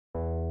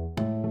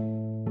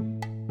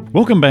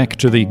Welcome back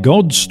to the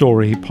God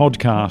Story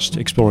podcast,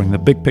 exploring the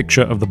big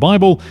picture of the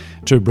Bible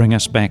to bring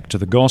us back to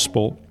the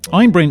gospel.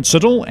 I'm Brent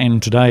Siddle,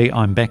 and today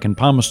I'm back in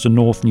Palmerston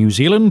North, New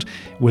Zealand,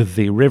 with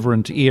the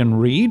Reverend Ian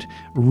Reid,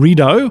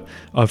 Redo,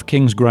 of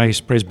King's Grace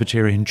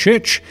Presbyterian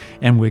Church,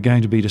 and we're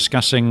going to be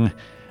discussing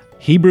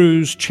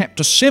Hebrews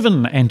chapter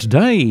 7, and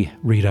today,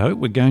 Redo,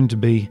 we're going to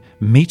be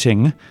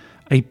meeting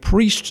a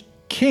priest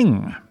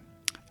king.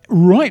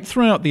 Right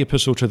throughout the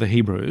epistle to the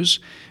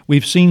Hebrews,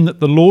 we've seen that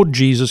the Lord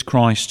Jesus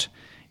Christ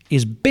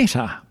is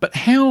better. But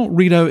how,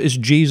 Redo, is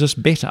Jesus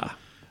better?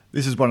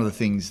 This is one of the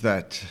things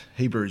that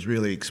Hebrews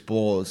really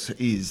explores,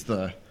 is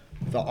the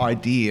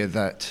idea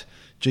that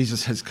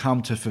Jesus has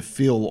come to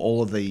fulfill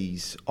all of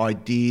these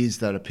ideas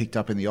that are picked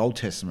up in the Old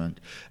Testament,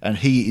 and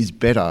he is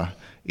better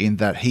in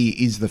that he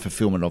is the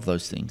fulfillment of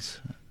those things.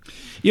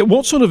 Yeah,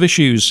 what sort of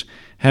issues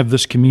have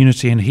this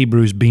community in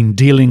Hebrews been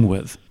dealing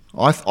with?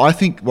 I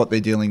think what they're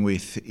dealing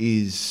with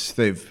is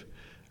they've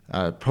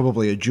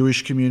probably a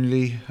Jewish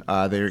community.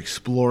 They're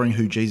exploring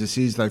who Jesus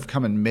is. They've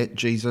come and met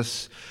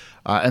Jesus,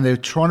 and they're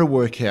trying to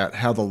work out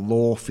how the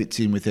law fits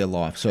in with their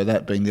life. So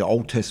that being the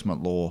Old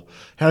Testament law,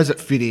 how does it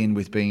fit in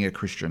with being a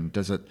Christian?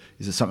 Is it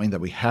something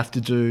that we have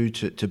to do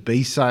to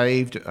be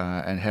saved?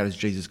 And how does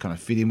Jesus kind of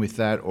fit in with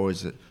that? Or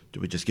do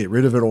we just get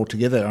rid of it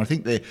altogether? And I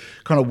think they're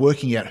kind of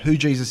working out who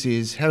Jesus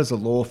is, how does the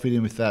law fit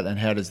in with that, and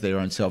how does their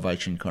own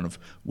salvation kind of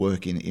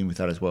work in with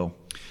that as well.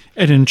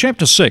 And in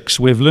chapter 6,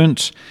 we've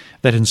learnt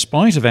that in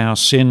spite of our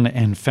sin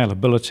and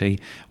fallibility,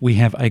 we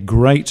have a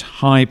great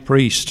high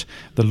priest,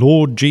 the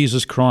Lord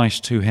Jesus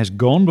Christ, who has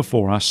gone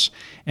before us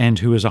and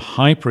who is a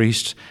high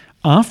priest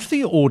after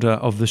the order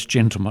of this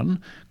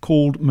gentleman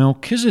called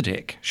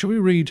Melchizedek. Shall we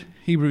read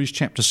Hebrews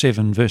chapter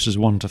 7, verses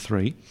 1 to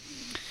 3?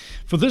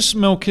 For this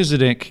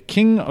Melchizedek,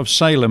 king of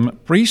Salem,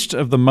 priest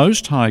of the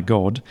Most High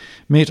God,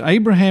 met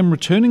Abraham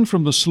returning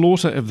from the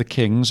slaughter of the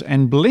kings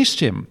and blessed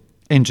him.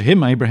 And to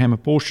him Abraham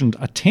apportioned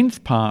a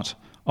 10th part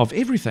of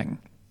everything.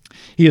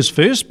 He is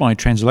first, by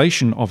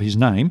translation of his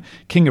name,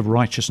 King of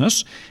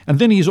Righteousness, and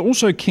then he is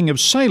also King of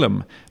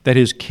Salem, that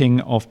is, King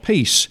of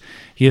Peace.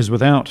 He is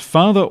without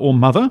father or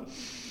mother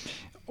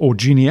or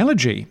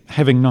genealogy,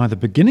 having neither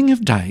beginning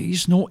of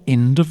days nor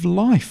end of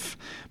life,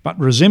 but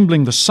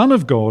resembling the Son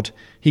of God,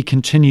 he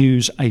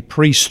continues a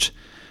priest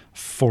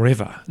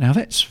forever. Now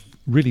that's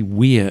really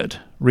weird,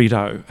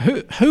 Redo.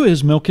 Who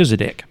is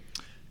Melchizedek?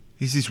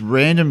 He's this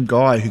random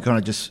guy who kind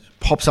of just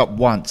pops up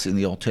once in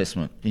the Old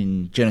Testament,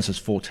 in Genesis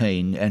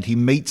 14, and he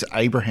meets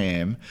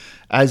Abraham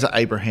as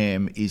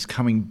Abraham is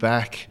coming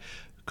back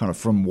kind of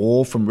from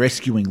war, from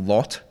rescuing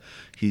Lot,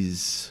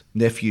 his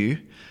nephew,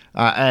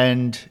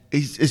 and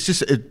it's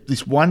just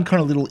this one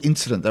kind of little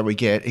incident that we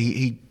get.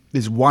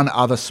 There's one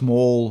other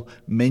small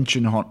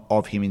mention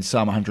of him in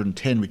Psalm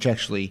 110, which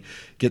actually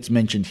gets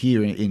mentioned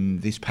here in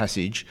this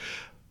passage.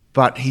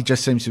 But he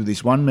just seems to be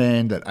this one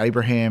man that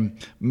Abraham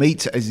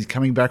meets as he's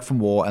coming back from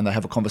war, and they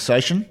have a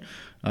conversation.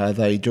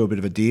 They do a bit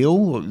of a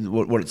deal,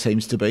 what it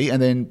seems to be, and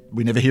then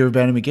we never hear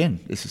about him again.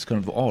 This is kind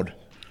of odd.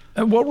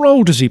 What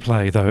role does he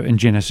play, though, in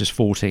Genesis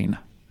 14?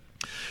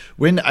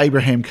 When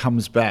Abraham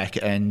comes back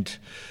and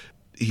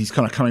he's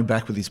kind of coming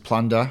back with his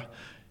plunder,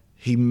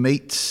 he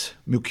meets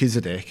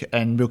Melchizedek,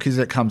 and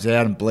Melchizedek comes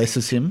out and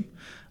blesses him.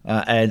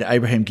 And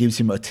Abraham gives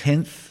him a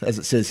 10th, as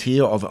it says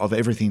here, of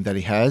everything that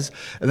he has.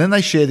 And then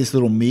they share this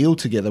little meal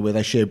together where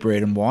they share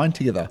bread and wine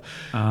together.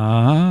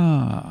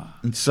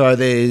 And so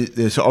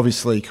there's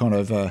obviously kind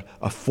of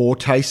a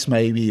foretaste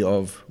maybe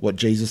of what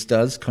Jesus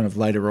does kind of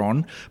later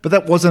on. But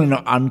that wasn't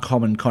an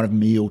uncommon kind of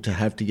meal to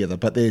have together.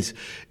 But it's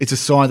a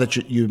sign that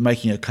you're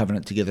making a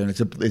covenant together, and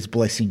there's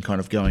blessing kind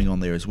of going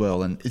on there as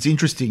well. And it's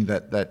interesting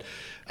that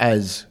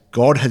as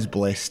God has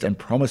blessed and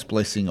promised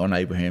blessing on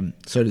Abraham,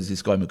 so does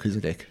this guy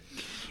Melchizedek.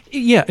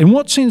 Yeah, in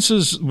what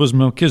senses was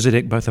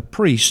Melchizedek both a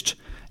priest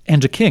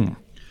and a king?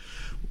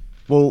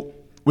 Well,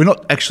 we're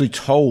not actually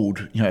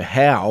told,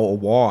 how or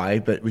why,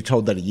 but we're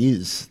told that he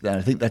is. And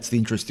I think that's the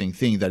interesting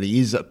thing, that he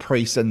is a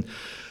priest. And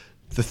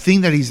the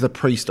thing that he's the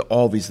priest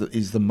of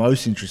is the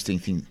most interesting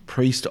thing,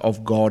 priest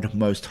of God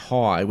Most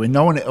High, where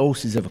no one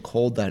else is ever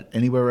called that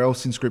anywhere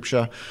else in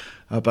Scripture,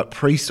 but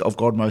priest of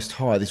God Most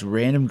High, this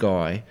random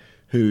guy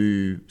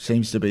who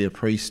seems to be a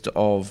priest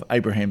of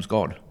Abraham's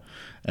God.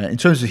 In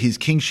terms of his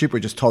kingship, we're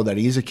just told that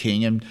he is a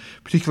king, and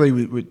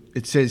particularly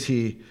it says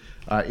here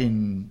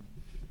in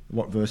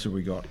what verse have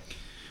we got?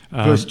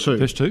 Verse 2.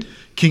 Verse 2.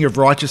 King of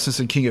righteousness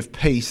and king of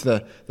peace.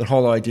 The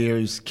whole idea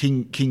is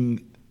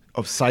king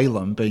of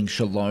Salem being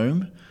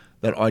Shalom,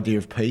 that idea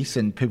of peace,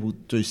 and people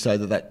do say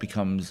that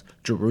becomes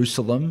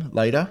Jerusalem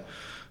later,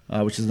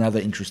 which is another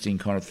interesting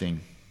kind of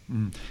thing.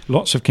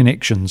 Lots of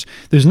connections.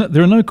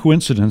 There are no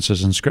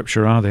coincidences in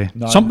Scripture, are there?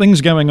 No.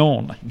 Something's going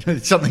on.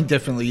 Something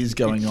definitely is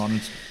going on.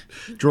 It's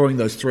drawing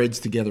those threads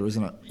together,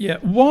 isn't it? Yeah.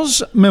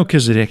 Was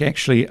Melchizedek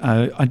actually,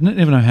 I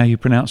never know how you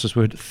pronounce this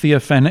word,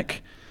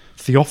 theophanic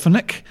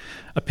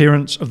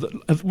appearance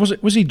of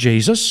was he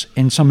Jesus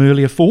in some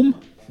earlier form?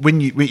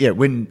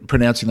 When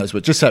pronouncing those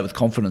words, just say it with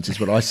confidence is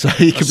what I say.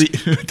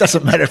 It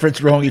doesn't matter if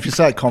it's wrong. If you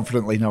say it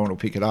confidently, no one will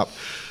pick it up.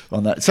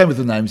 on that. Same with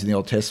the names in the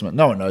Old Testament.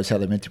 No one knows how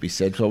they're meant to be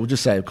said, so we'll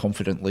just say it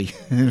confidently.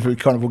 We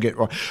kind of will get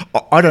right.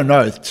 I don't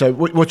know. So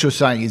what you're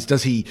saying is,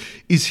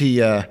 is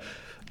he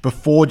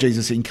before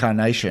Jesus'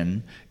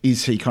 incarnation,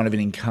 is he kind of an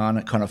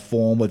incarnate kind of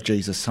form of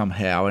Jesus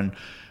somehow? And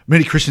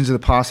many Christians in the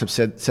past have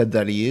said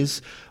that he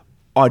is.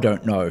 I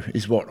don't know,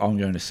 is what I'm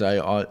going to say.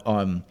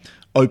 I'm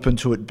open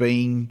to it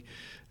being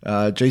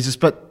Jesus,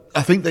 but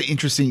I think the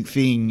interesting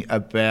thing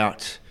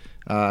about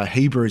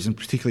Hebrews, and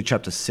particularly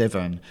chapter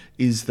 7,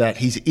 is that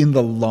he's in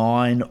the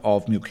line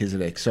of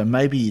Melchizedek. So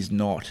maybe he's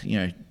not,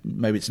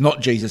 maybe it's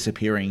not Jesus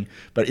appearing,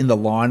 but in the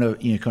line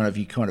of, you kind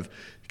of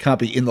can't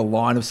be in the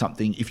line of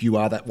something if you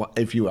are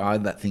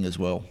that thing as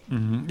well.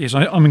 Mm-hmm. Yes,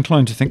 I'm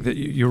inclined to think that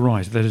you're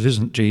right, that it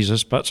isn't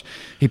Jesus, but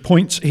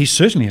he's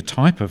certainly a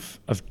type of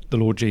the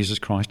Lord Jesus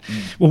Christ.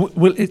 Well,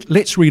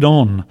 let's read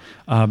on,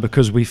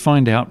 because we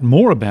find out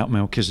more about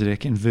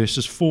Melchizedek in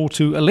verses 4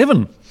 to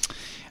 11.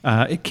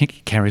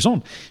 It carries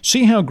on.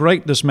 See how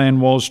great this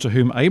man was, to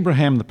whom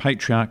Abraham the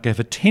patriarch gave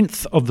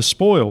 1/10 of the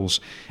spoils.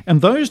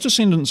 And those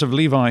descendants of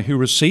Levi who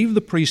receive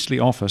the priestly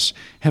office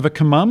have a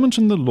commandment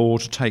in the law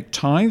to take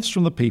tithes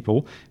from the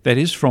people, that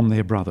is, from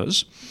their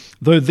brothers,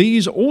 though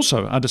these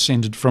also are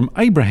descended from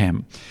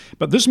Abraham.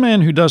 But this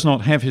man who does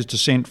not have his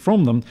descent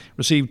from them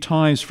received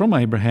tithes from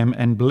Abraham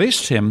and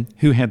blessed him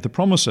who had the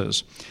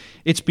promises.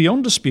 It's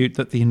beyond dispute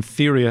that the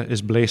inferior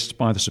is blessed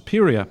by the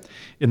superior.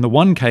 In the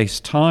one case,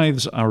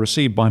 tithes are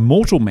received by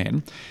mortal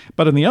men,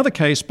 but in the other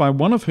case, by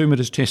one of whom it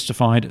is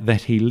testified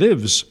that he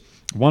lives.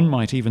 One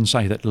might even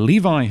say that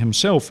Levi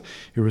himself,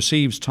 who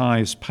receives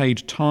tithes,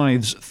 paid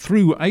tithes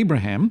through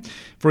Abraham,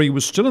 for he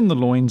was still in the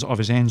loins of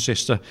his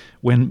ancestor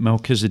when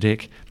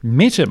Melchizedek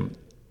met him.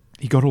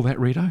 You got all that,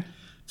 Rito?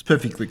 It's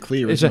perfectly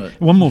clear, isn't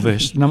it? One more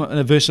verse,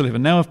 verse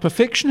 11. Now, if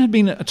perfection had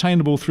been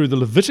attainable through the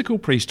Levitical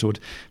priesthood,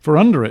 for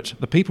under it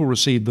the people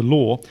received the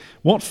law,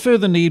 what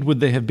further need would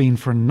there have been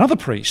for another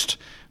priest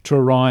to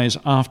arise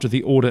after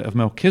the order of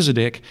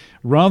Melchizedek,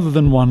 rather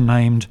than one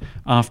named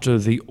after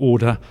the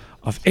order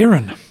of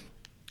Aaron?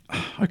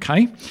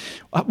 Okay.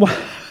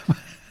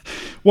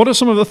 What are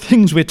some of the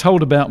things we're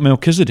told about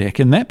Melchizedek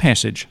in that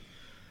passage?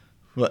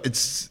 Well,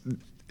 it's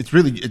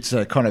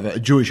a kind of a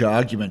Jewish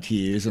argument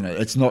here, isn't it?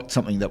 It's not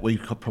something that we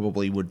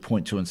probably would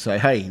point to and say,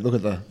 hey, look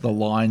at the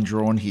line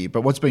drawn here.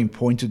 But what's being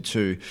pointed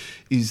to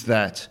is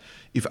that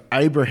if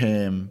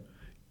Abraham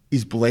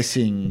is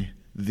blessing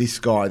this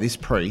guy, this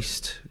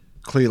priest,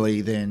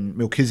 clearly then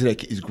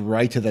Melchizedek is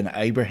greater than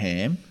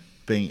Abraham,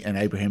 being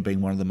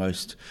one of the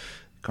most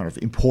kind of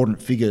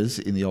important figures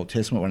in the Old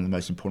Testament, one of the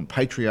most important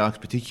patriarchs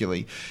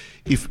particularly.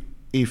 If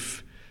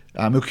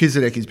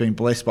Melchizedek is being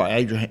blessed by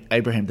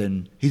Abraham,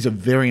 then he's a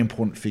very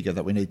important figure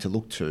that we need to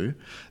look to.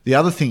 The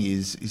other thing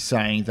is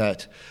saying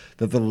that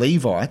the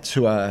Levites,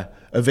 who are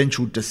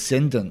eventual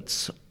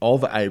descendants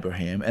of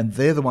Abraham, and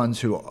they're the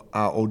ones who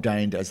are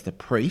ordained as the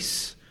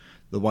priests.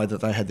 The way that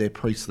they had their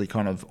priestly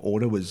kind of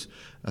order was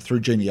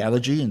through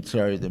genealogy, and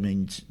so that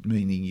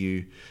meaning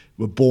you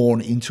were born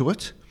into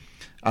it,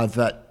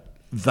 that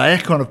they're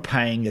kind of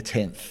paying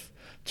 1/10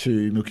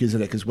 to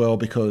Melchizedek as well,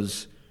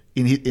 because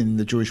in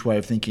the Jewish way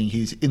of thinking,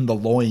 he's in the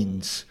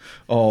loins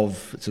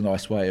of, it's a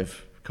nice way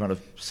of kind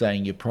of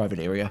saying your private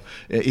area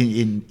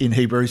in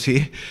Hebrews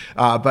here,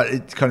 but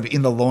it's kind of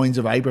in the loins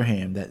of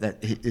Abraham, that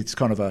it's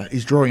kind of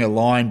he's drawing a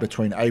line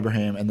between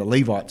Abraham and the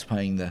Levites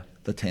paying the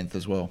 1/10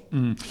 as well.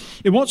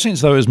 In what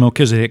sense, though, is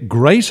Melchizedek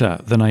greater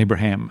than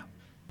Abraham?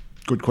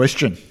 Good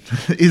question,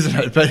 isn't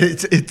it? But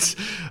it's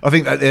I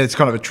think that it's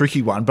kind of a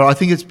tricky one, but I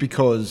think it's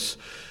because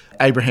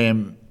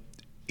Abraham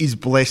is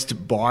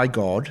blessed by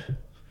God,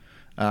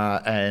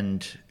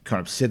 and kind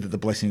of said that the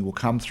blessing will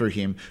come through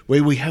him,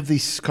 where we have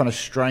this kind of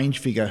strange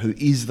figure who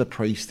is the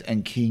priest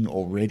and king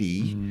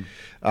already,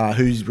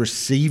 who's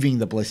receiving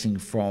the blessing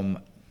from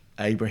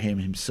Abraham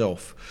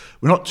himself.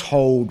 We're not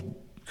told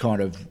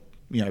kind of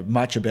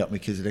much about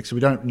Melchizedek, so we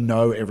don't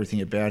know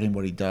everything about him,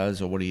 what he does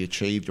or what he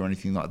achieved or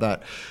anything like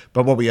that.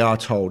 But what we are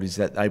told is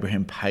that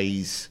Abraham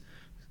pays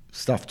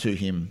stuff to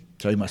him,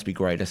 so he must be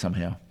greater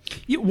somehow.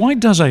 Yeah, why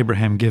does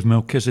Abraham give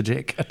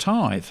Melchizedek a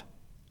tithe?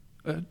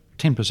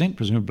 10%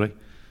 presumably.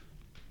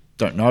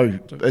 Don't know.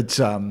 It's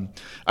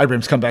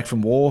Abraham's come back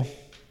from war.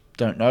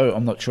 Don't know.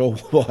 I'm not sure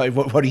why.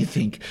 What do you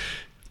think?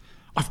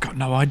 I've got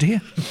no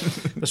idea.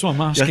 That's why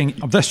I'm asking.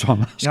 That's why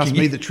I'm asking. You ask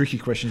me the tricky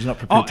questions. You're not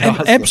prepared to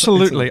ask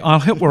absolutely. I'll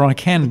help where I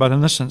can, but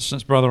in this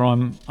instance, brother,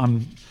 I'm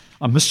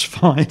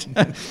mystified.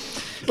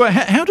 But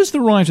how does the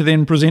writer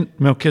then present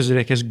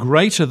Melchizedek as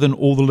greater than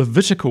all the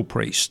Levitical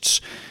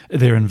priests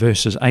there in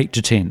verses 8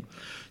 to 10?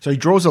 So he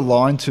draws a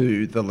line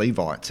to the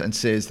Levites and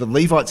says the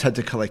Levites had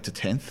to collect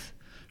 1/10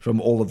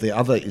 from all of the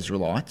other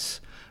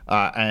Israelites,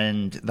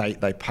 and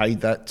they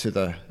paid that to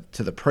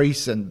the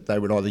priests, and they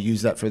would either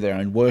use that for their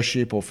own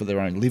worship or for their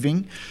own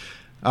living.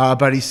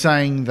 But he's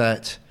saying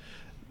that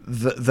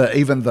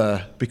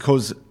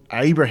because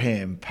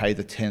Abraham paid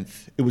the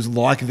 1/10, it was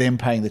like them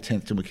paying the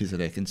 1/10 to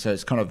Melchizedek, and so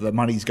it's kind of the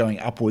money's going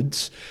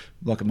upwards,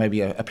 like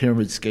maybe a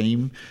pyramid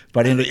scheme,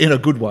 but in a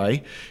good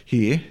way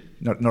here.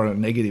 not in a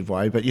negative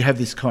way, but you have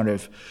this kind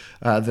of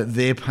that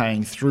they're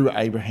paying through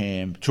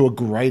Abraham to a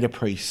greater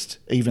priest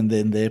even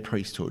than their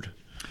priesthood.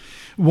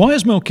 Why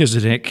is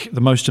Melchizedek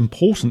the most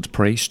important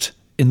priest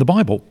in the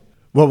Bible?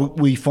 Well,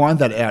 we find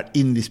that out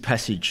in this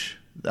passage,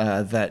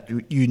 that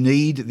you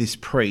need this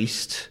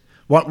priest.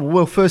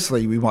 Well,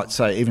 firstly, we might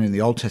say even in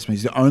the Old Testament,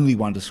 he's the only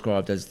one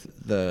described as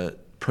the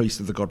priest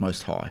of the God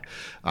Most High.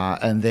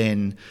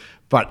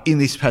 But in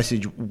this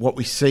passage, what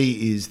we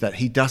see is that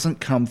he doesn't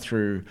come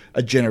through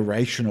a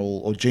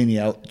generational or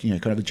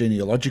kind of a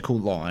genealogical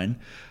line,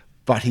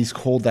 but he's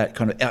called that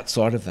kind of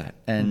outside of that.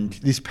 And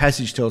this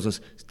passage tells us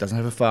he doesn't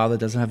have a father,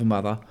 doesn't have a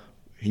mother.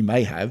 He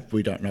may have,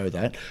 we don't know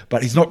that,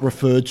 but he's not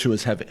referred to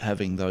as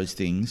having those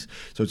things.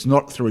 So it's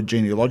not through a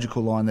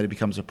genealogical line that he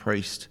becomes a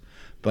priest,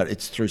 but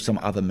it's through some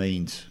other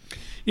means.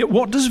 Yeah,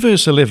 what does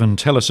verse 11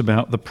 tell us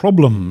about the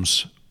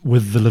problems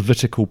with the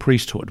Levitical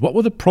priesthood? What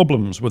were the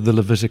problems with the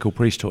Levitical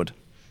priesthood?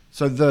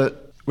 So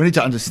we need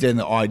to understand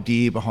the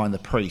idea behind the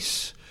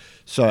priests.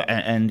 So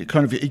and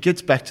kind of it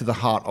gets back to the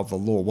heart of the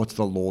law. What's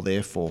the law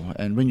there for?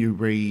 And when you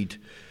read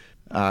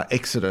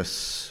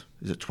Exodus,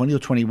 is it 20 or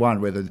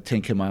 21, where the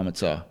Ten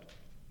Commandments are?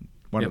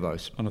 One of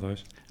those. One of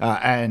those.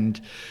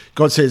 And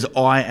God says,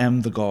 I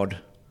am the God.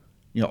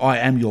 I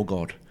am your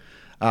God.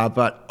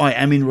 But I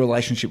am in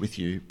relationship with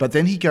you. But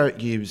then he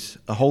gives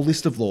a whole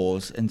list of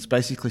laws, and it's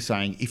basically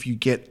saying, if you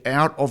get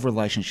out of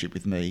relationship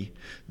with me,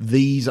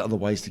 these are the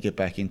ways to get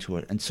back into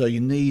it. And so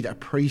you need a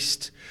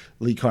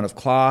priestly kind of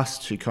class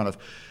to kind of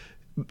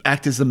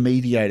act as the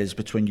mediators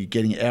between you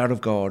getting out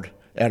of God,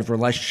 out of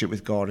relationship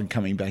with God, and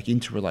coming back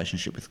into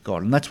relationship with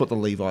God. And that's what the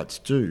Levites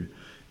do,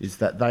 is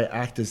that they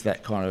act as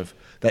that kind of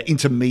that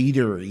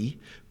intermediary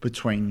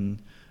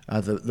between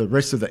the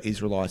rest of the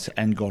Israelites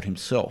and God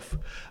himself.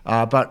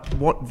 But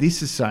what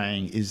this is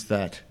saying is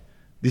that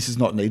this is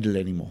not needed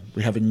anymore.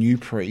 We have a new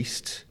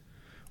priest,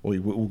 or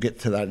we'll get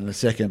to that in a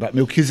second, but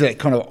Melchizedek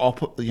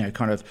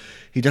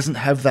he doesn't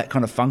have that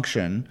kind of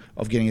function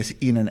of getting us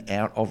in and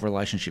out of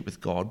relationship with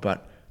God,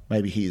 but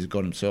maybe he is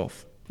God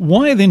himself.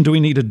 Why then do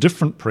we need a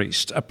different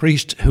priest, a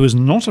priest who is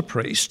not a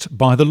priest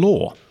by the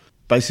law?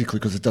 Basically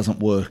because it doesn't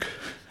work.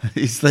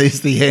 is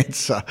the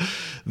answer.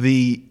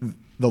 The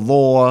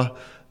law,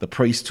 the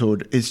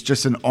priesthood, is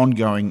just an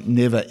ongoing,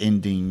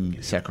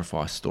 never-ending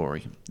sacrifice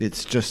story.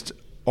 It's just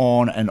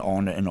on and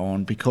on and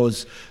on,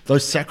 because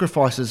those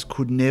sacrifices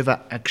could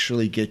never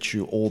actually get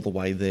you all the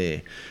way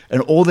there.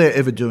 And all they're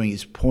ever doing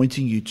is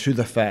pointing you to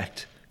the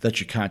fact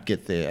that you can't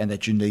get there, and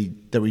that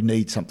we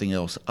need something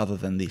else other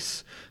than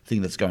this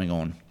thing that's going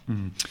on.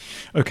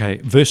 Okay,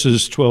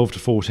 verses 12 to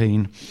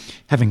 14,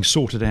 having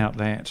sorted out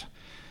that.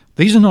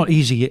 These are not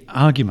easy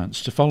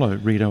arguments to follow,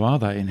 Rito, are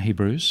they, in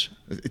Hebrews?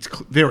 It's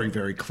very,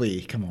 very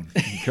clear. Come on.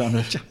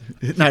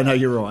 No,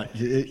 you're right.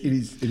 It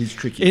is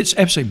tricky. It's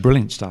absolutely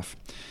brilliant stuff.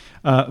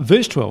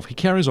 Verse 12, he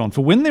carries on,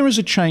 for when there is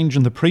a change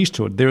in the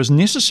priesthood, there is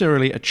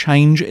necessarily a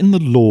change in the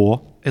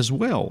law as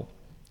well.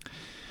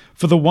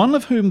 For the one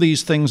of whom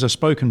these things are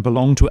spoken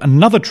belonged to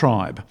another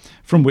tribe,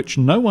 from which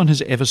no one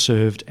has ever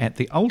served at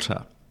the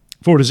altar.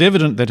 For it is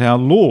evident that our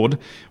Lord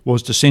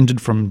was descended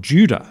from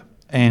Judah,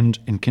 and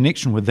in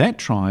connection with that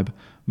tribe,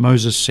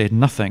 Moses said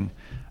nothing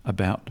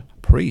about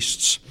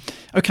priests.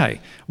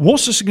 Okay,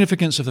 what's the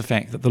significance of the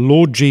fact that the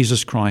Lord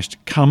Jesus Christ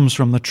comes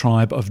from the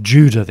tribe of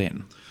Judah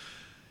then?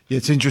 Yeah,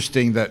 it's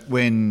interesting that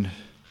when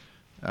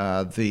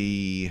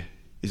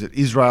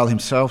Israel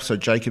himself, so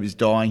Jacob is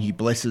dying, he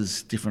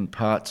blesses different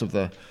parts of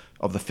the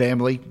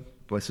family,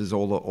 blesses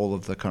all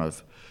of the kind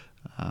of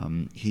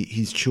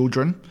his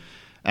children,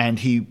 and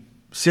he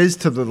says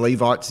to the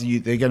Levites,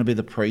 they're going to be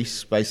the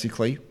priests,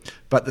 basically.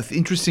 But the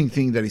interesting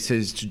thing that he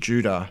says to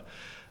Judah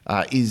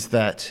is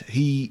that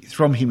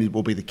from him it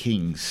will be the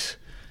kings.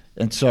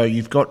 And so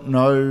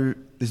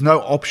there's no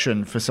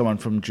option for someone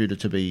from Judah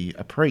to be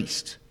a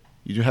priest.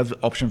 You do have the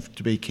option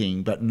to be a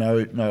king, but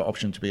no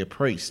option to be a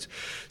priest.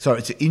 So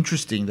it's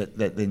interesting that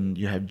then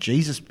you have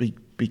Jesus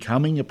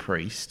becoming a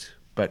priest,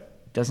 but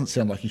it doesn't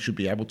sound like he should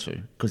be able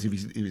to, because if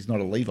he's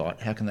not a Levite,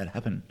 how can that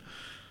happen?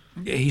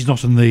 He's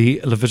not in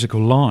the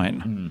Levitical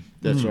line.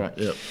 That's right,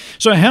 yeah.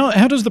 So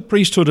how does the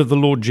priesthood of the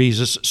Lord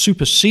Jesus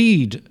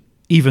supersede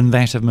even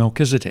that of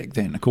Melchizedek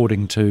then,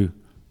 according to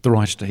the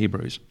writer to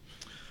Hebrews?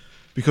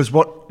 Because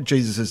what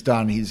Jesus has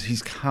done is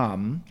he's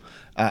come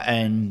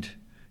and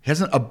he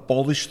hasn't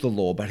abolished the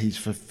law, but he's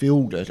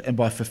fulfilled it. And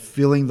by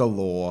fulfilling the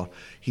law,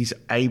 he's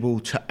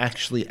able to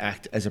actually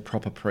act as a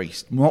proper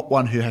priest, not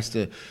one who has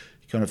to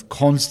kind of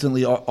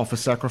constantly offer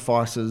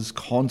sacrifices,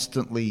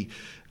 constantly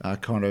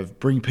kind of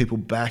bring people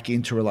back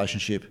into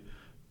relationship,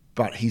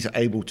 but he's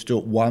able to do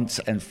it once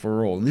and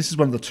for all. And this is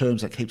one of the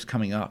terms that keeps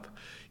coming up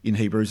in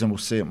Hebrews, and we'll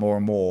see it more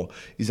and more,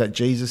 is that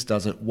Jesus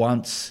does it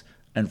once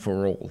and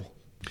for all.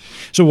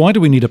 So why do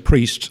we need a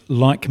priest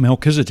like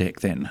Melchizedek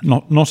then,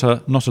 not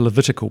a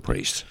Levitical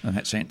priest in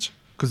that sense?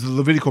 Because the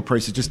Levitical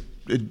priesthood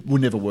it would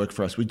never work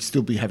for us. We'd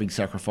still be having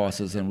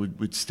sacrifices and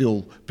we'd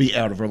still be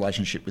out of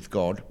relationship with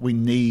God. We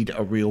need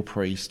a real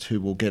priest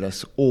who will get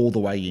us all the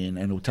way in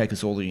and will take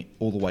us all the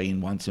way in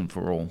once and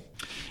for all.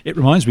 It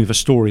reminds me of a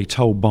story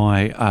told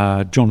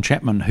by John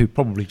Chapman, who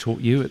probably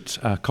taught you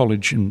at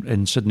college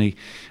in Sydney.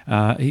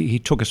 He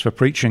took us for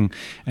preaching,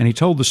 and he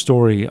told the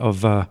story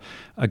of a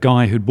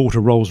guy who'd bought a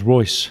Rolls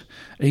Royce.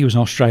 He was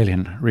an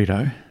Australian,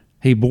 Rito.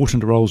 He bought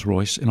into Rolls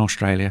Royce in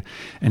Australia,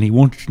 and he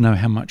wanted to know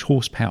how much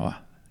horsepower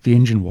the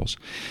engine was,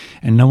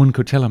 and no one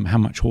could tell him how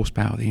much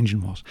horsepower the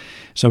engine was.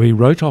 So he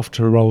wrote off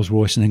to Rolls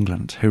Royce in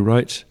England, who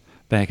wrote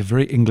back a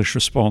very English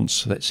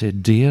response that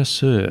said, "Dear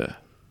sir,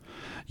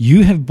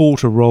 you have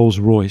bought a Rolls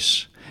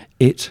Royce,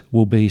 it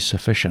will be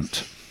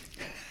sufficient."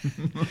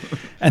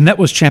 And that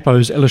was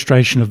Chapo's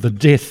illustration of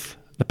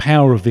the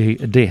power of the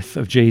death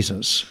of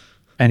Jesus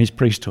and his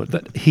priesthood,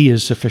 that he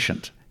is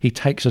sufficient. He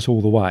takes us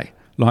all the way,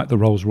 like the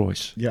Rolls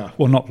Royce. Yeah.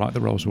 Well, not like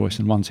the Rolls Royce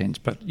in one sense,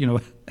 but you know.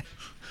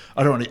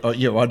 I don't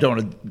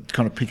want to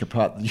kind of pick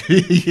apart.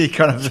 You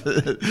kind of,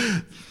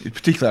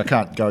 particularly, I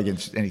can't go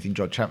against anything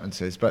John Chapman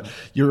says, but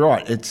you're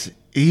right.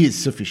 He is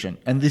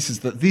sufficient, and this is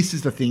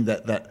the thing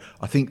that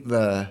I think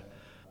the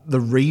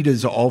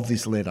readers of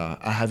this letter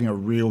are having a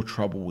real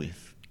trouble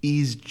with.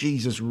 Is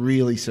Jesus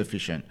really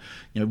sufficient?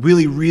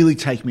 Really, really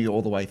take me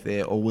all the way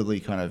there, or will he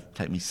kind of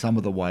take me some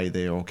of the way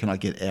there, or can I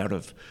get out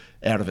of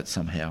it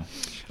somehow?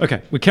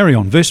 Okay, we carry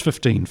on. Verse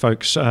 15,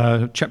 folks,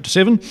 chapter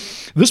 7.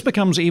 This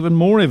becomes even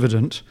more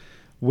evident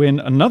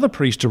when another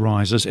priest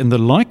arises in the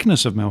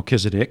likeness of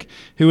Melchizedek,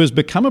 who has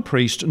become a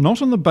priest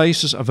not on the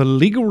basis of a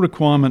legal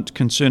requirement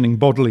concerning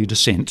bodily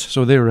descent.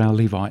 So there are our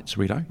Levites,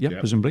 Rito, yep.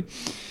 Presumably.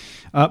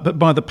 But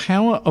by the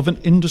power of an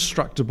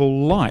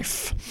indestructible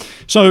life.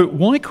 So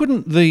why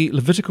couldn't the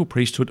Levitical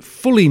priesthood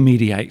fully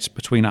mediate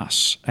between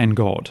us and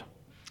God?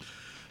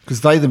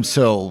 Because they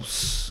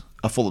themselves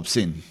are full of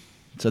sin.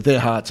 So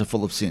their hearts are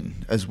full of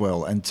sin as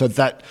well. And so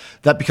that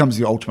becomes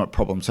the ultimate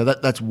problem. So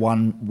that's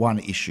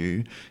one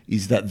issue,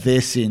 is that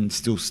their sin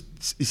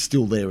is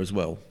still there as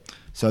well.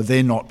 So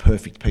they're not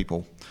perfect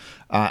people.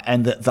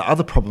 And the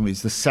other problem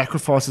is the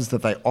sacrifices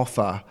that they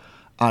offer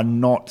are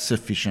not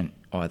sufficient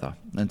either.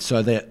 And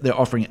so they're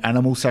offering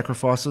animal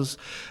sacrifices,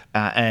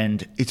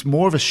 and it's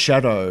more of a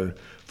shadow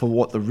for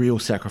what the real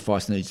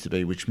sacrifice needs to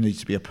be, which needs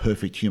to be a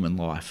perfect human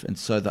life. And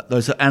so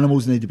those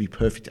animals need to be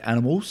perfect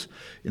animals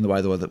in the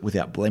way that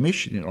without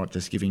blemish. You're not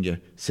just giving your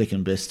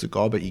second best to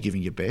God, but you're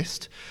giving your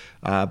best.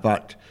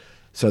 But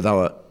so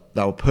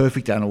they were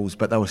perfect animals,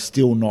 but they were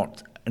still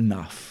not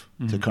enough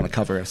to kind of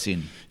cover our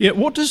sin. Yeah,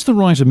 what does the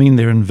writer mean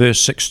there in verse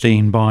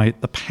 16 by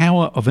the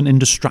power of an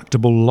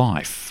indestructible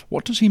life?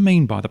 What does he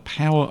mean by the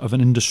power of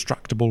an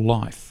indestructible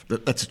life?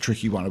 That's a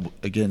tricky one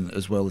again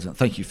as well, isn't it?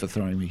 Thank you for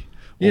throwing me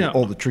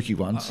all the tricky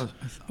ones.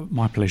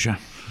 My pleasure.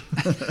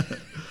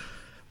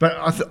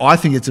 But I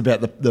think it's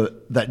about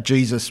that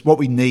Jesus, what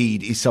we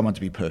need is someone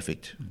to be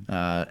perfect,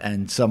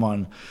 and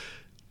someone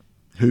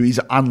who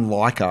is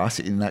unlike us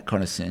in that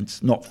kind of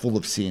sense, not full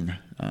of sin,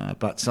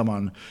 but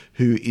someone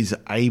who is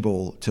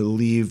able to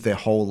live their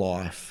whole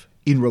life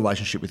in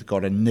relationship with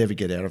God and never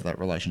get out of that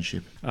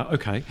relationship.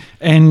 Okay.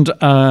 And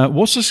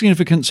what's the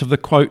significance of the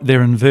quote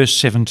there in verse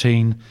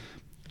 17?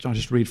 I'll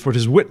just read, "For it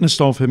is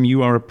witnessed of him,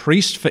 you are a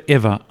priest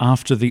forever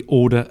after the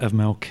order of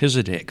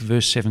Melchizedek."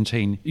 Verse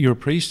 17, you're a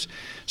priest.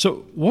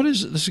 So what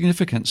is the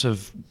significance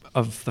of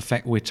the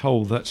fact we're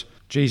told that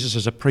Jesus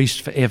is a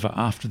priest forever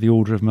after the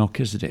order of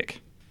Melchizedek?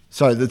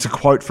 So that's a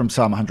quote from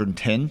Psalm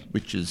 110,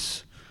 which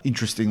is,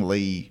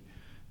 interestingly,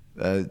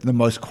 the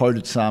most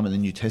quoted psalm in the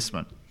New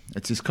Testament.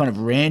 It's this kind of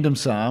random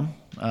psalm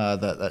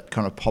that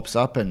kind of pops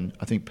up, and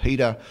I think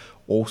Peter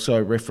also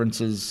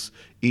references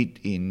it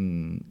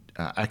in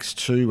Acts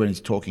 2 when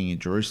he's talking in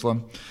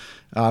Jerusalem.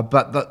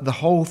 But the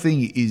whole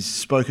thing is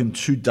spoken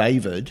to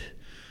David,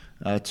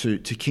 to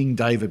King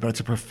David, but it's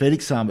a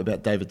prophetic psalm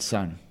about David's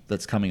son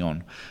that's coming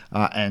on.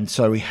 And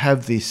so we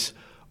have this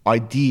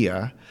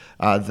idea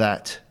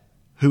that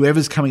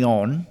whoever's coming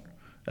on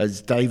as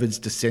David's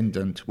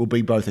descendant will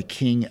be both a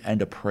king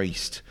and a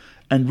priest.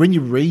 And when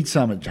you read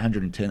Psalm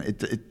 110,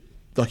 it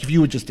like if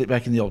you were just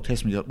back in the Old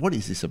Testament, you're like, what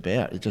is this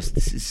about? It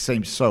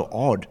seems so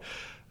odd.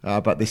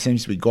 But there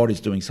seems to be God is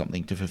doing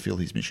something to fulfill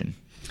his mission.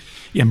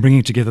 Yeah, and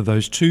bringing together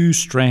those two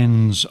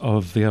strands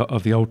of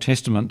the Old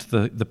Testament,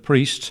 the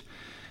priest,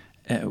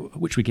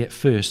 which we get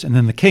first, and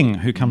then the king,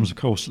 who comes, of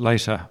course,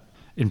 later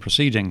in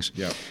proceedings.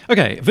 Yeah.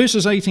 Okay,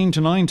 verses 18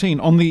 to 19.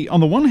 On the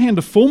one hand,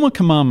 a former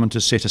commandment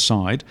is set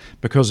aside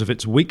because of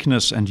its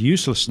weakness and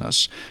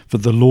uselessness, for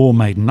the law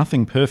made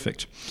nothing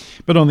perfect.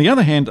 But on the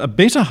other hand, a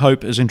better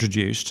hope is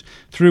introduced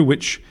through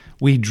which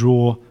we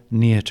draw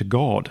near to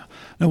God.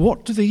 Now,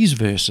 what do these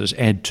verses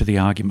add to the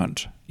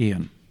argument,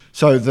 Ian?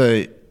 So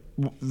the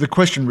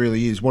question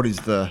really is, what is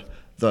the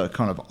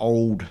kind of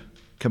old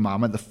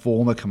commandment, the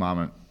former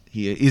commandment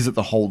here? Is it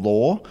the whole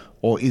law,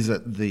 or is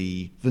it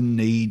the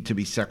need to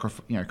be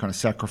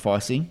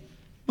sacrificing?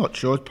 Not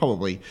sure. It's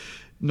probably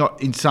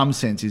not. In some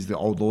sense, is the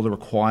old law the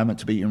requirement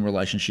to be in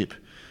relationship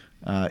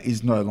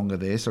is no longer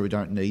there, so we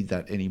don't need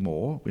that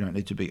anymore. We don't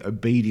need to be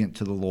obedient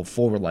to the law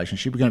for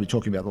relationship. We're going to be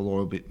talking about the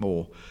law a bit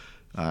more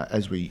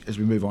as we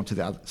move on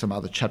to some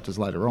other chapters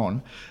later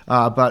on.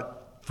 But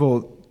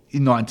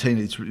in 19,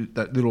 it's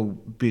that little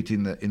bit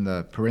in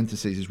the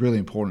parentheses is really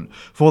important.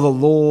 For the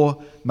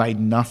law made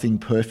nothing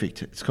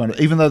perfect. It's kind of,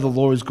 even though the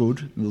law is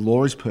good, the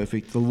law is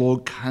perfect, the law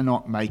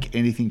cannot make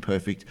anything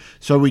perfect.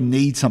 So we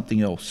need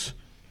something else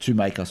to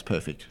make us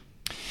perfect.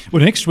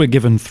 Well, next we're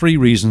given 3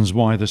 reasons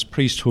why this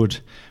priesthood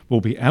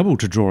will be able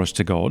to draw us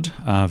to God,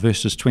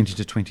 verses 20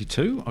 to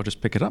 22. I'll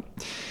just pick it up.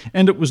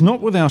 And it was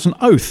not without an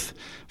oath,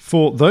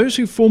 for those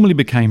who formerly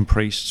became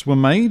priests were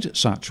made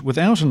such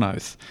without an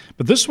oath.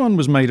 But this one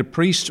was made a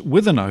priest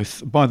with an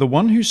oath by the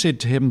one who said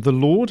to him, "The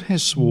Lord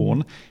has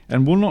sworn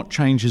and will not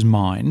change his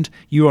mind.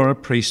 You are a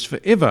priest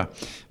forever."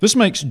 This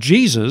makes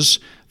Jesus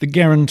the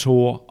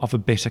guarantor of a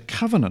better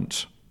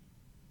covenant.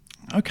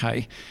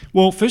 Okay,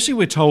 well, firstly,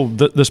 we're told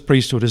that this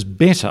priesthood is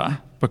better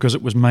because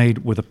it was made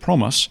with a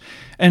promise.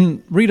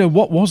 And Rito,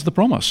 what was the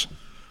promise?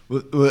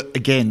 Well,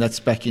 again, that's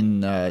back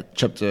in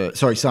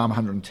Psalm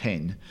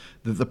 110.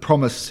 The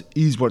promise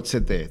is what's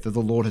said there, that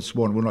the Lord has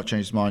sworn, will not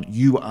change his mind.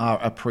 You are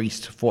a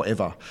priest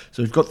forever.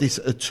 So we've got this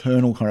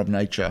eternal kind of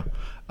nature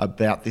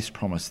about this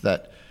promise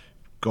that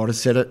God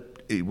has said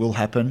it will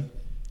happen,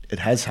 it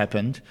has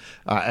happened,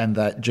 and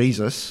that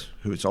Jesus,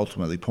 who it's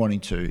ultimately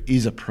pointing to,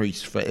 is a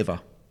priest forever.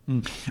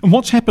 And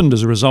what's happened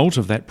as a result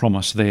of that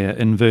promise there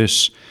in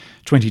verse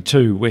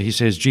 22, where he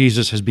says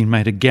Jesus has been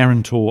made a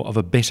guarantor of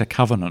a better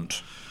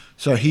covenant?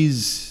 So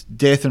his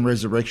death and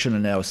resurrection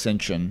and our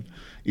ascension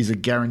is a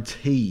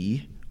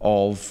guarantee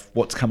of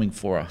what's coming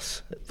for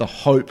us. The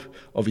hope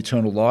of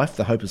eternal life,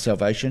 the hope of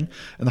salvation,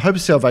 and the hope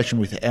of salvation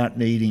without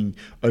needing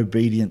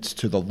obedience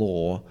to the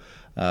law,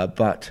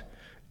 but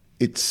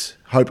it's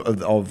hope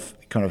of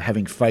kind of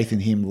having faith in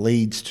him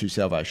leads to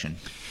salvation.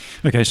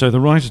 Okay, so the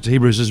writer to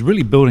Hebrews is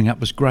really building up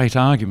this great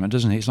argument,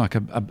 isn't he? It's like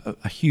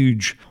a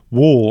huge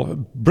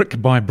wall,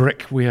 brick by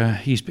brick, where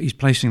he's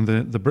placing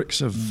the bricks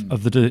of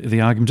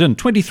the argument in.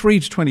 23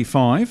 to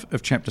 25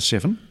 of chapter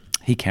 7,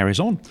 he carries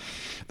on.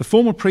 The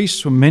former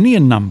priests were many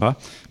in number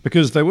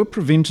because they were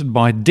prevented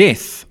by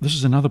death. This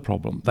is another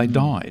problem. They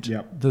died.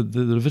 Yep. The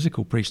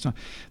Levitical priests.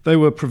 They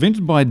were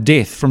prevented by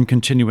death from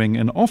continuing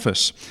in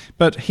office.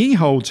 But he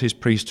holds his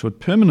priesthood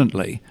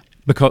permanently,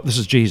 because this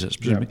is Jesus,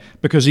 presumably,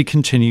 because he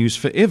continues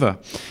forever.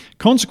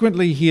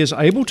 Consequently, he is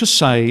able to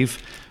save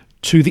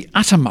to the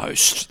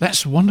uttermost.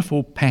 That's a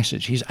wonderful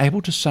passage. He's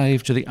able to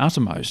save to the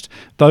uttermost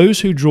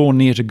those who draw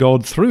near to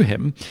God through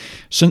him,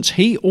 since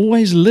he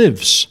always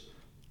lives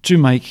to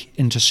make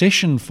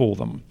intercession for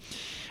them.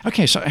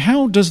 Okay, so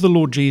how does the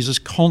Lord Jesus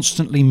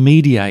constantly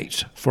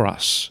mediate for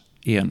us,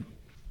 Ian?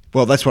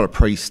 Well, that's what a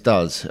priest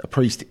does. A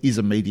priest is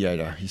a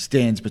mediator. He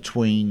stands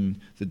between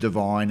the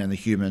divine and the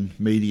human,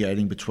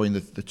 mediating between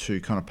the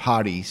two kind of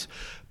parties.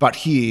 But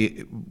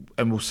here,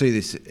 and we'll see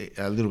this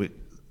a little bit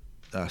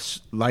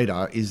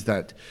later, is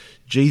that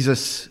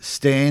Jesus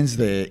stands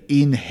there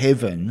in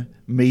heaven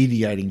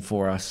mediating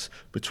for us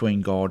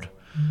between God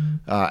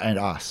and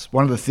us.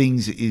 One of the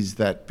things is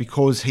that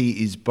because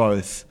he is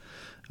both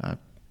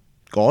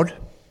God,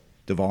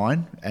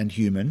 divine, and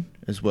human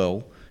as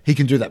well, he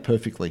can do that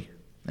perfectly.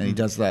 And he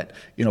does that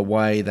in a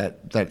way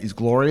that is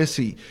glorious.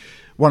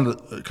 One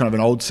of the kind of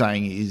an old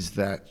saying is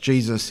that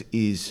Jesus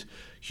is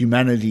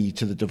humanity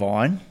to the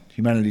divine,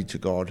 humanity to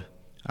God,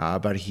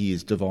 but he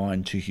is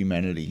divine to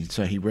humanity.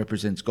 So he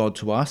represents God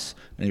to us,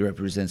 and he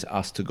represents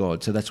us to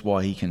God. So that's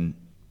why he can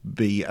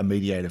be a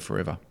mediator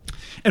forever.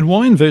 And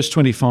why in verse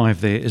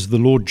 25 there is the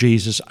Lord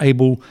Jesus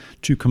able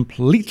to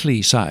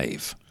completely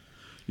save?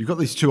 You've got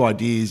these two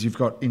ideas. You've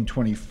got in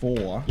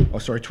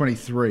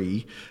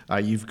 23,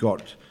 you've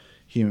got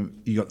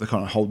him, you got the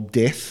kind of whole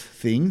death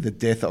thing, the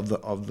death of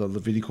the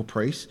Levitical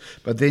priests.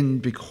 But then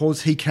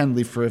because he can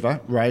live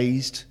forever,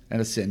 raised and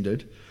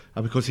ascended,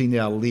 because he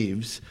now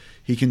lives,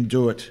 he can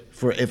do it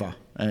forever.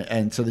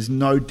 And so there's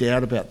no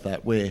doubt about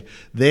that, where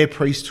their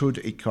priesthood,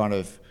 it kind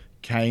of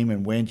came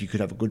and went. You could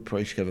have a good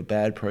priest, you could have a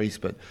bad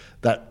priest, but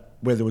that,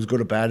 whether it was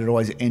good or bad, it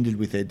always ended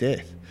with their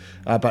death.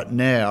 But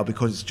now,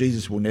 because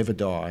Jesus will never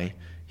die,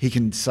 he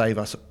can save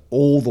us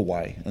all the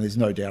way, and there's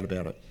no doubt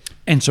about it.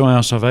 And so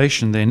our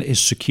salvation then is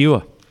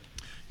secure.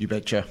 You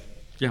betcha.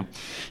 Yeah.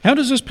 How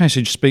does this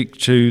passage speak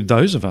to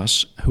those of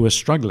us who are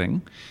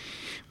struggling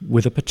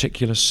with a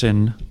particular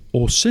sin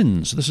or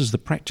sins? This is the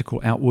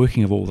practical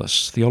outworking of all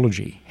this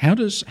theology. How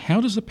does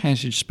the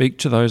passage speak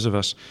to those of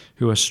us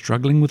who are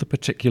struggling with a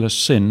particular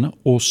sin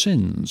or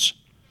sins?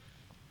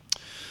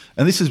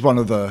 And this is one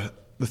of the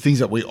things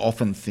that we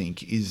often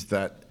think, is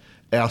that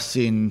our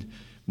sin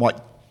might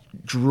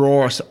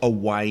draw us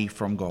away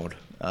from God,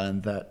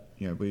 and that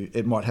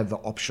it might have the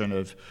option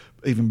of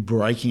even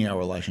breaking our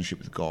relationship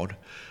with God,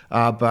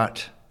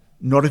 but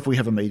not if we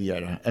have a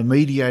mediator. A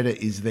mediator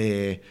is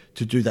there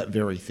to do that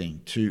very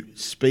thing, to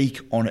speak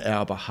on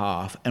our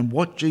behalf. And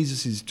what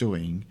Jesus is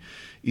doing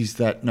is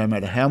that no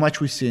matter how much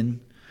we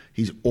sin,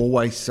 he's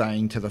always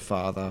saying to the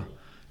Father,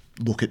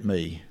 look at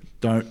me.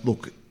 Don't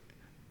look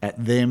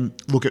at them.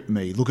 Look at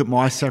me. Look at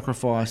my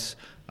sacrifice.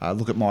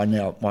 Look at my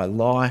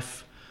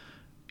life.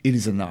 It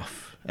is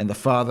enough. And the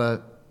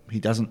Father, he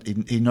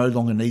no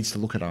longer needs to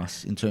look at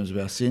us in terms of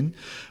our sin.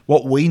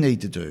 What we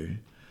need to do,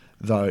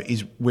 though,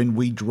 is when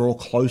we draw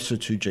closer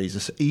to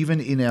Jesus, even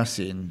in our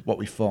sin, what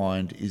we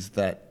find is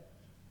that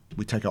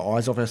we take our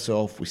eyes off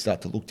ourselves, we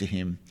start to look to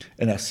him,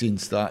 and our sin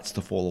starts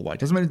to fall away.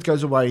 Doesn't mean it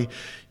goes away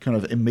kind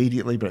of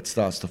immediately, but it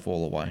starts to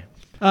fall away.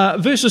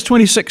 Verses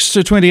 26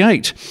 to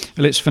 28,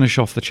 let's finish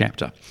off the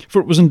chapter. For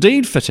it was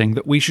indeed fitting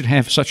that we should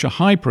have such a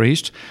high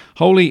priest,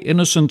 holy,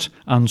 innocent,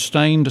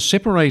 unstained,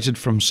 separated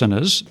from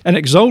sinners, and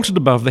exalted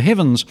above the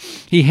heavens.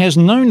 He has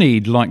no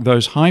need, like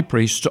those high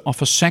priests, to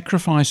offer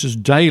sacrifices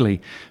daily,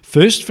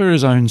 first for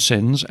his own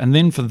sins, and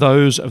then for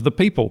those of the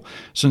people,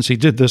 since he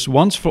did this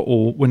once for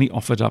all when he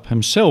offered up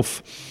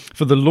himself.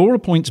 For the law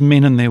appoints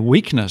men in their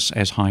weakness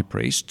as high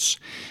priests,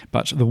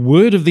 but the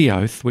word of the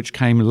oath, which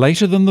came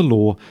later than the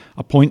law,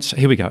 appoints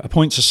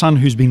a son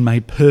who's been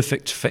made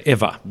perfect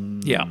forever.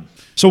 Yeah.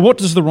 So what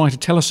does the writer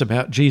tell us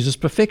about Jesus'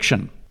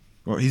 perfection?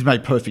 Well, he's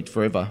made perfect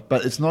forever,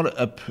 but it's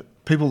not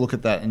people look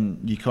at that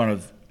and you kind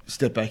of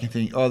step back and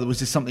think, oh, was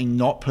there something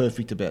not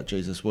perfect about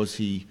Jesus? Was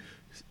he...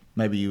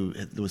 Maybe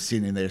there was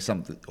sin in there,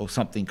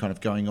 something kind of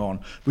going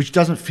on, which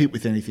doesn't fit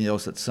with anything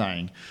else that's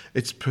saying.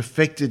 It's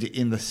perfected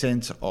in the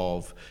sense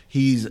of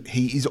he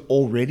is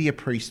already a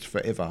priest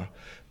forever,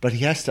 but he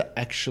has to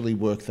actually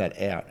work that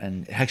out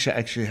and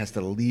actually has to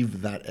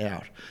live that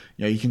out.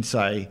 You know, you can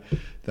say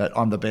that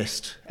I'm the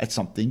best at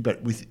something, but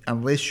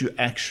unless you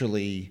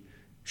actually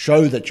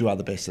show that you are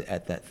the best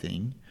at that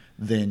thing,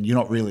 then you're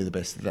not really the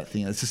best at that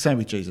thing. It's the same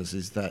with Jesus,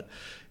 is that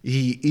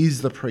he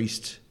is the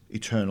priest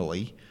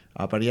eternally,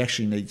 but he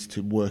actually needs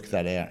to work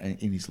that out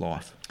in his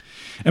life.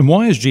 And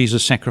why is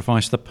Jesus'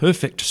 sacrifice the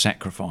perfect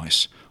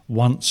sacrifice,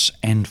 once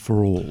and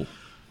for all?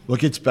 Well,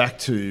 it gets back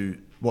to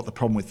what the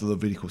problem with the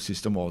Levitical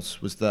system was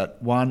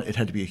that one, it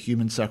had to be a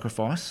human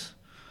sacrifice,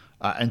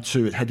 and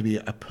two, it had to be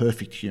a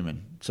perfect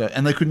human. So,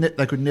 and they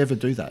could never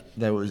do that.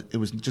 It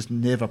was just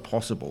never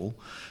possible.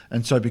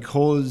 And so,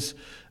 because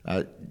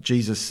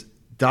Jesus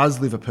does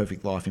live a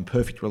perfect life in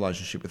perfect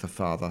relationship with the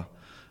Father,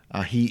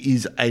 he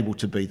is able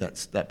to be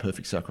that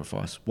perfect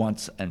sacrifice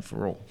once and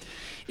for all.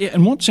 Yeah,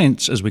 in what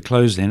sense, as we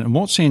close then, in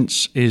what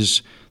sense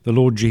is the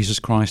Lord Jesus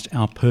Christ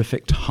our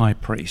perfect high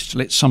priest?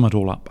 Let's sum it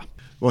all up.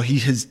 Well, he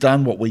has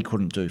done what we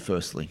couldn't do,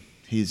 firstly.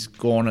 He's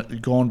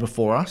gone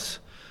before us,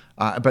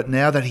 but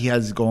now that he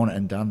has gone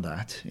and done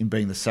that, in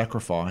being the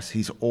sacrifice,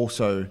 he's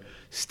also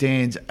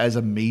stands as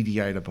a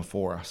mediator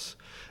before us.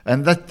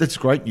 And that's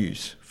great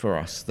news for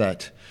us,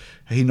 that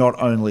he not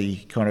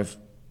only kind of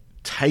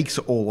takes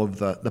all of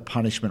the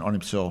punishment on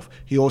himself,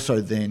 he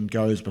also then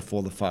goes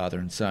before the Father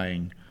and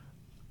saying,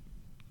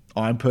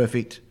 I'm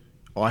perfect,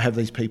 I have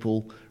these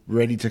people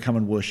ready to come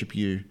and worship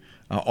you,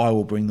 I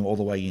will bring them all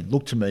the way in.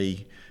 Look to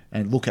me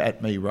and look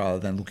at me rather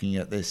than looking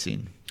at their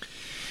sin.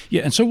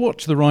 Yeah, and so what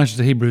the writer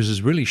to Hebrews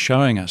is really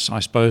showing us, I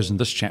suppose, in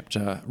this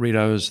chapter,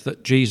 Rito, is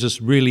that Jesus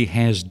really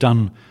has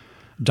done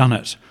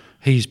it.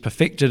 He's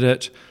perfected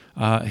it,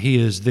 he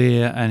is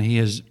there, and he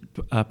has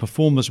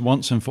perform this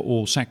once and for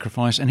all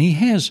sacrifice, and he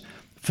has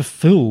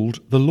fulfilled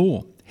the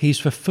law. He's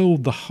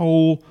fulfilled the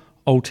whole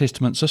Old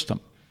Testament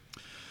system.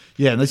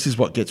 Yeah, and this is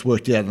what gets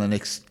worked out in the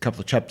next couple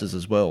of chapters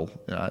as well,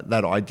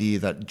 that idea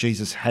that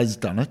Jesus has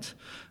done it,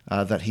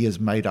 that he has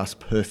made us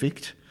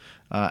perfect,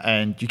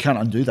 and you can't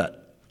undo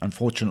that,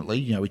 unfortunately.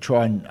 You know, we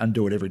try and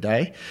undo it every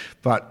day,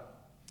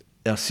 but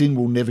our sin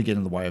will never get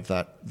in the way of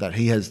that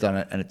he has done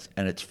it,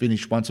 and it's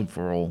finished once and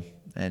for all.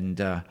 And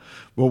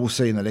what we'll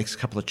see in the next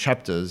couple of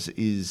chapters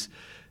is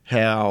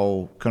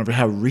how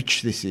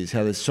rich this is,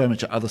 how there's so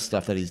much other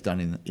stuff that he's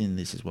done in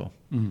this as well.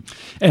 Mm.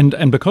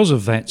 And because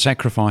of that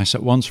sacrifice,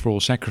 that once for all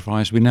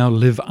sacrifice, we now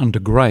live under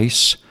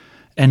grace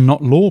and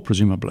not law,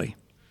 presumably.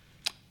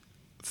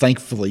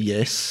 Thankfully,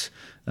 yes.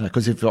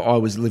 Because if I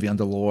was living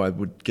under law, I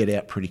would get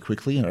out pretty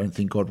quickly, and I don't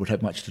think God would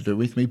have much to do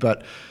with me.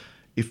 But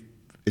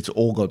it's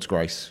all God's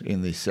grace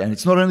in this. And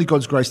it's not only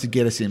God's grace to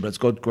get us in, but it's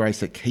God's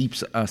grace that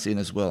keeps us in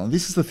as well. And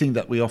this is the thing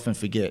that we often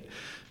forget,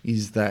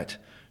 is that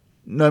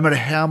no matter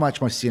how much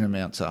my sin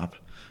amounts up,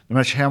 no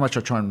matter how much I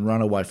try and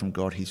run away from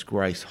God, his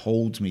grace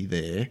holds me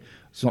there.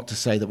 It's not to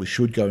say that we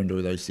should go and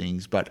do those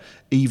things, but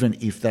even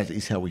if that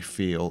is how we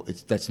feel,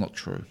 that's not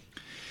true.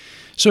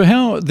 So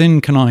how then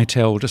can I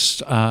tell,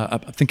 just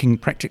thinking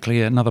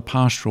practically another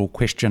pastoral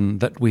question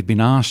that we've been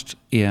asked,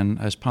 Ian,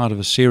 as part of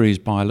a series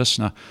by a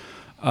listener,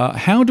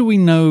 how do we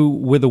know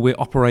whether we're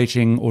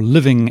operating or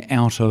living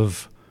out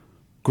of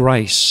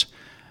grace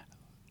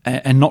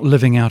and not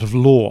living out of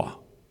law?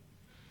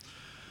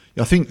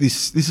 I think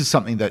this is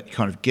something that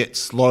kind of gets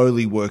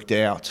slowly worked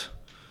out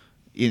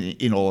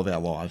in all of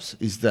our lives,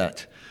 is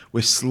that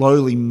we're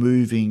slowly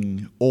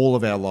moving all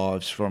of our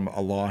lives from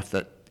a life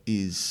that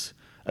is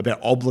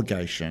about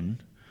obligation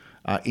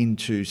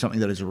into something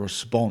that is a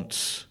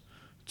response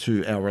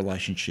to our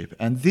relationship.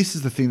 And this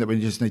is the thing that we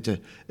just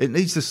it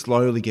needs to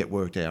slowly get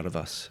worked out of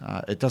us.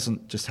 It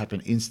doesn't just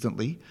happen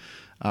instantly,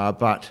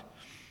 but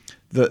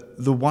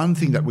the one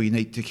thing that we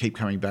need to keep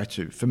coming back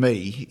to, for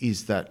me,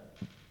 is that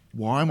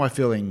why am I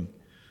feeling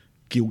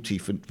guilty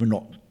for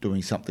not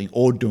doing something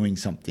or doing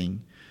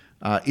something?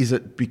 Is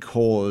it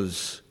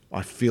because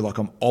I feel like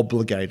I'm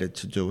obligated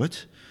to do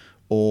it,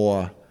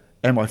 or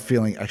am I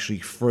feeling actually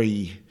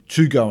free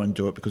to go and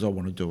do it because I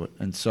want to do it?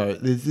 And so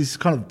there's this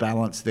kind of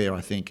balance there,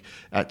 I think,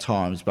 at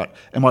times. But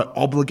am I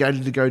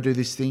obligated to go do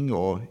this thing,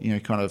 or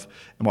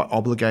am I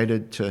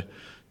obligated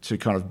to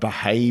kind of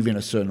behave in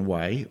a certain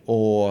way,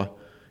 or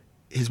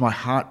is my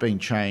heart being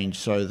changed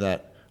so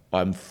that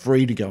I'm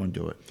free to go and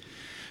do it?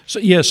 So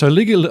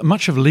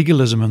much of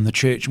legalism in the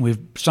church, and we've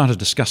started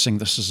discussing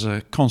this as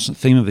a constant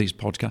theme of these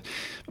podcasts,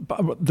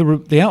 but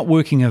the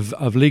outworking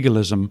of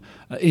legalism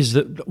is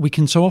that we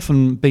can so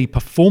often be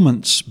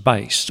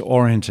performance-based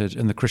oriented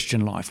in the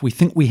Christian life. We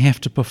think we have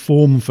to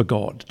perform for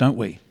God, don't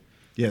we?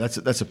 Yeah,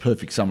 that's a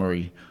perfect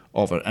summary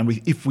of it. And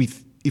if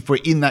we're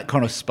in that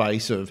kind of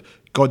space of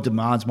God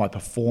demands my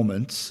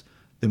performance,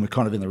 then we're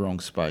kind of in the wrong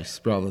space,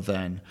 rather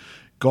than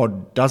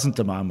God doesn't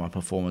demand my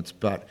performance,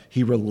 but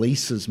he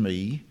releases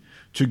me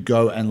to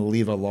go and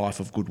live a life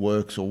of good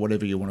works, or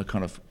whatever you want to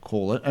kind of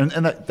call it.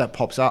 And that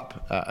pops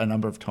up a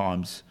number of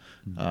times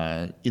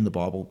in the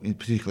Bible,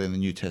 particularly in the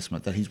New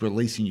Testament, that he's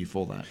releasing you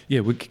for that. Yeah,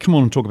 we come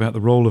on and talk about the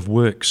role of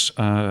works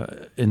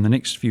in the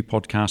next few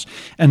podcasts.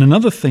 And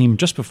another theme,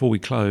 just before we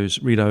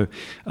close, Rito,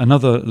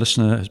 another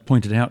listener has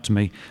pointed out to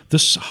me,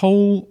 this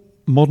whole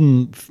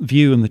modern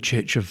view in the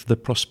church of the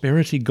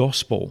prosperity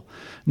gospel.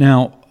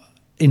 Now,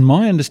 in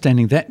my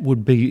understanding, that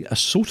would be a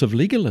sort of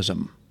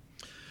legalism.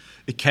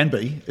 It can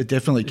be. It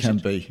definitely can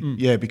be.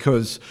 Yeah,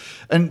 because,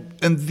 and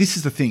this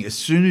is the thing, as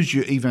soon as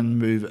you even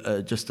move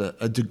just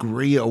a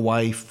degree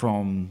away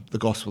from the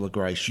gospel of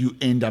grace, you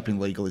end up in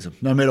legalism.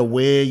 No matter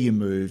where you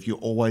move, you're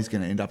always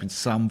going to end up in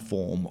some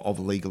form of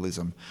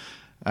legalism.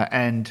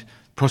 And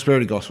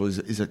prosperity gospel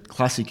is a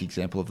classic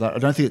example of that. I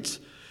don't think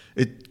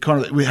it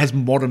has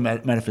modern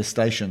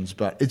manifestations,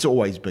 but it's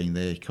always been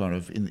there kind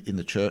of in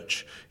the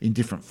church in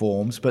different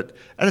forms. But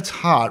at its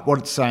heart, what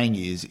it's saying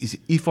is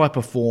if I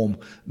perform,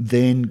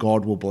 then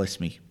God will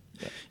bless me.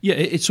 Yeah,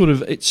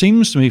 it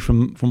seems to me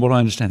from what I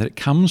understand that it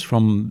comes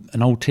from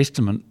an Old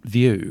Testament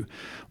view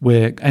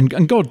where,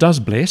 and God does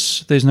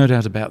bless, there's no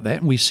doubt about that,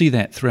 and we see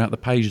that throughout the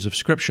pages of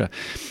Scripture.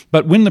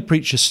 But when the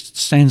preacher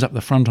stands up the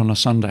front on a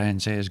Sunday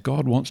and says,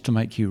 God wants to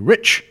make you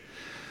rich,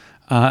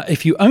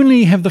 if you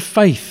only have the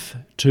faith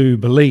to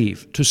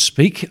believe, to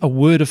speak a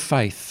word of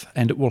faith,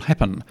 and it will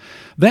happen,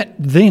 that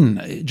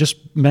then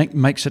just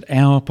makes it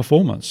our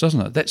performance, doesn't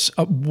it? That's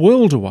a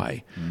world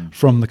away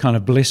from the kind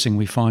of blessing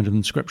we find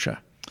in Scripture.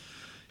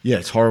 Yeah,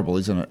 it's horrible,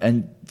 isn't it?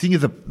 And think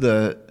of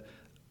the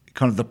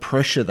kind of the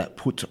pressure that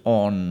puts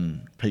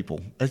on people.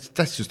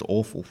 That's just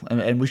awful.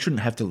 And we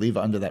shouldn't have to live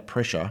under that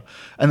pressure.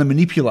 And the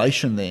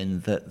manipulation then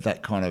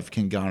that kind of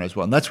can garner as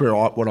well. And that's where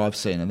what I've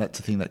seen, and that's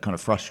the thing that kind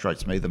of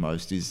frustrates me the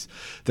most, is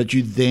that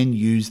you then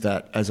use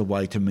that as a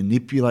way to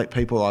manipulate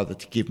people, either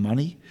to give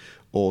money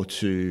or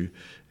to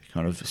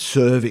kind of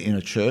serve in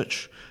a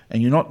church.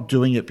 And you're not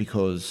doing it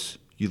because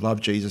you love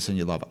Jesus and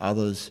you love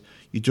others.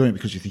 You're doing it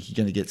because you think you're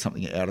going to get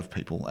something out of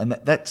people. And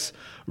that's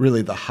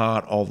really the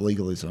heart of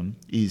legalism,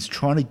 is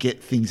trying to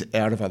get things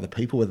out of other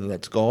people, whether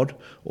that's God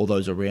or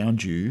those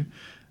around you,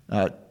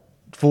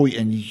 for you,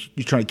 and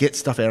you're trying to get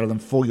stuff out of them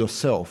for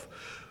yourself.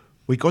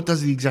 Where God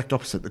does the exact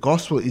opposite. The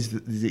gospel is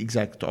the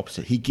exact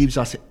opposite. He gives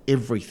us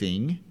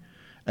everything,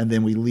 and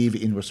then we live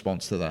in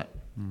response to that.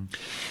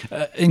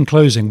 In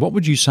closing, what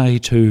would you say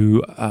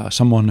to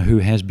someone who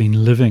has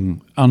been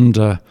living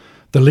under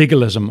the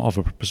legalism of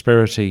a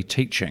prosperity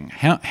teaching?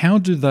 How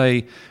do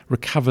they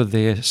recover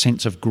their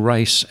sense of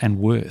grace and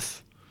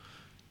worth?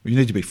 You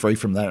need to be free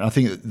from that. And I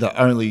think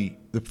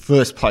the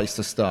first place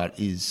to start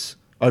is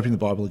opening the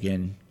Bible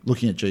again,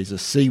 looking at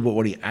Jesus, see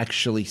what he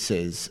actually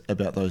says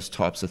about those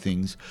types of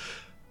things.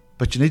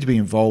 But you need to be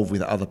involved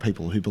with other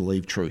people who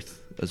believe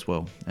truth as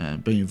well.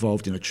 Being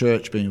involved in a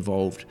church, being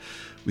involved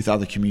with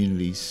other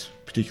communities,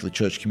 particularly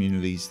church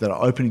communities that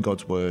are opening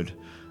God's word,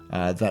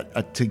 that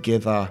are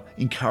together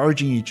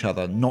encouraging each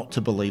other not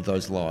to believe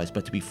those lies,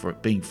 but to be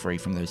being free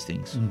from those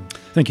things.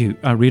 Thank you,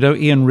 Rito.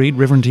 Ian Reid,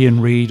 Reverend Ian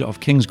Reid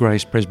of King's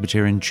Grace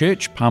Presbyterian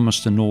Church,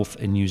 Palmerston North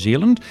in New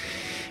Zealand.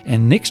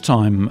 And next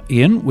time,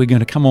 Ian, we're going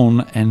to come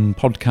on and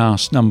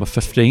podcast number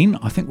 15,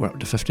 I think we're up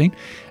to 15,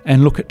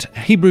 and look at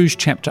Hebrews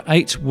chapter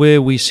 8,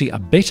 where we see a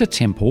better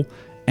temple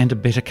and a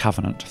better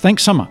covenant.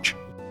 Thanks so much.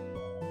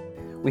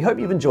 We hope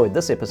you've enjoyed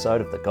this episode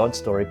of the God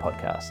Story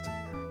Podcast.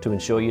 To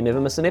ensure you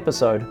never miss an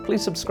episode,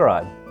 please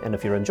subscribe. And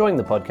if you're enjoying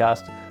the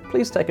podcast,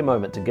 please take a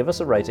moment to give us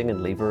a rating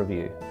and leave a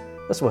review.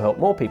 This will help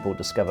more people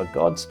discover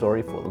God's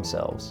story for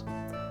themselves.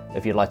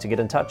 If you'd like to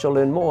get in touch or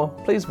learn more,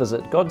 please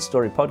visit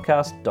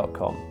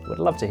godstorypodcast.com. We'd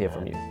love to hear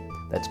from you.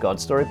 That's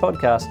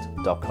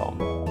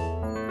godstorypodcast.com.